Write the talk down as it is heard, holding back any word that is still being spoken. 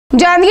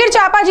जांजगीर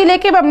चांपा जिले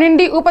के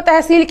बमनिंडी उप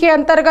तहसील के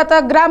अंतर्गत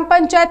ग्राम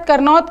पंचायत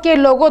करनौत के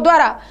लोगों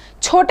द्वारा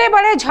छोटे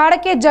बड़े झाड़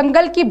के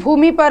जंगल की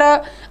भूमि पर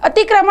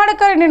अतिक्रमण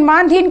कर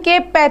निर्माणाधीन के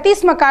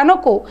 35 मकानों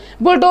को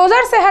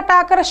बुलडोजर से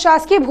हटाकर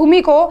शासकीय भूमि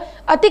को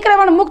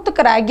अतिक्रमण मुक्त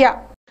कराया गया।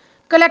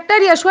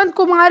 कलेक्टर यशवंत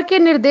कुमार के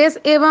निर्देश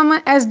एवं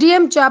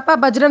एसडीएम चांपा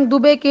बजरंग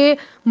दुबे के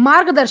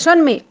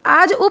मार्गदर्शन में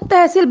आज उप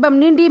तहसील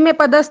बमनिंडी में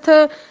पदस्थ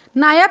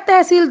नायब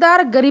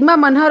तहसीलदार गरिमा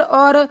मनहर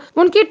और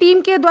उनकी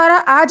टीम के द्वारा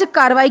आज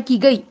कार्रवाई की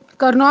गई।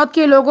 करनौत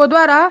के लोगों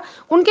द्वारा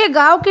उनके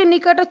गांव के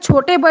निकट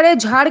छोटे बड़े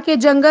झाड़ के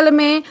जंगल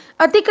में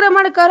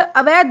अतिक्रमण कर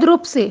अवैध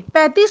रूप से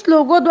 35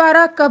 लोगों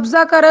द्वारा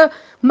कब्जा कर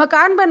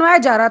मकान बनवाया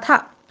जा रहा था।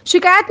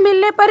 शिकायत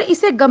मिलने पर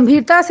इसे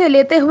गंभीरता से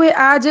लेते हुए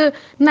आज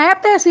नायब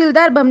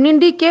तहसीलदार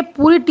बमनिंडी के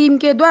पूरी टीम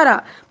के द्वारा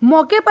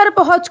मौके पर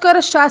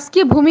पहुंचकर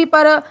शासकीय भूमि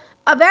पर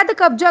अवैध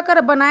कब्जा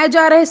कर बनाए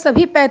जा रहे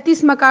सभी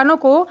 35 मकानों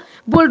को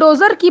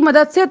बुलडोजर की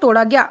मदद से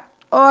तोड़ा गया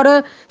और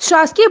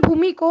शासकीय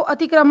भूमि को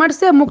अतिक्रमण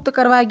से मुक्त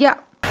करवाया गया।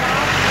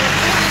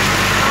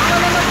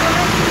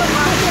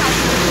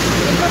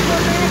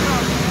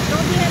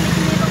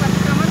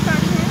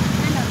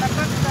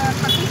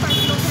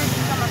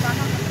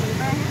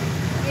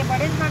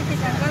 बड़े झाड़ के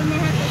जंगल में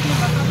है तो इसमें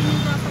बसा भी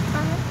नहीं जा सकता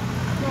है,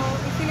 तो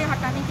इसीलिए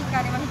हटाने की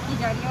कार्यवाही की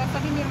जा रही है और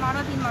सभी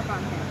निर्माणाधीन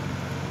मकान है।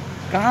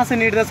 कहाँ से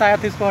निर्देश आया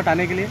था इसको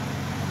हटाने के लिए?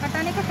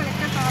 हटाने का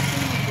कलेक्टर साहब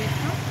से निर्देश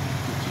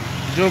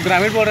था। जो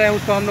ग्रामीण बोल रहे हैं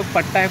उसको हम लोग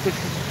पट्टा है कुछ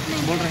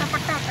बोल रहे हैं।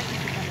 पट्टा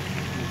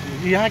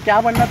तक यहाँ क्या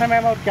बनना था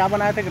मैम और क्या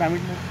बनाया था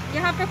ग्रामीण में?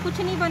 यहाँ पे कुछ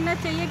नहीं बनना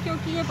चाहिए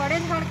क्योंकि ये बड़े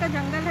झाड़ का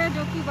जंगल है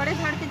जो कि बड़े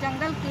झाड़ के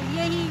जंगल के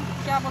लिए ही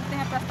क्या बोलते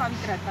हैं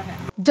प्रस्तावित रहता है।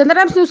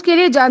 जनरल न्यूज के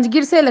लिए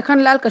जांजगीर से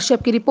लखनलाल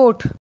कश्यप की रिपोर्ट।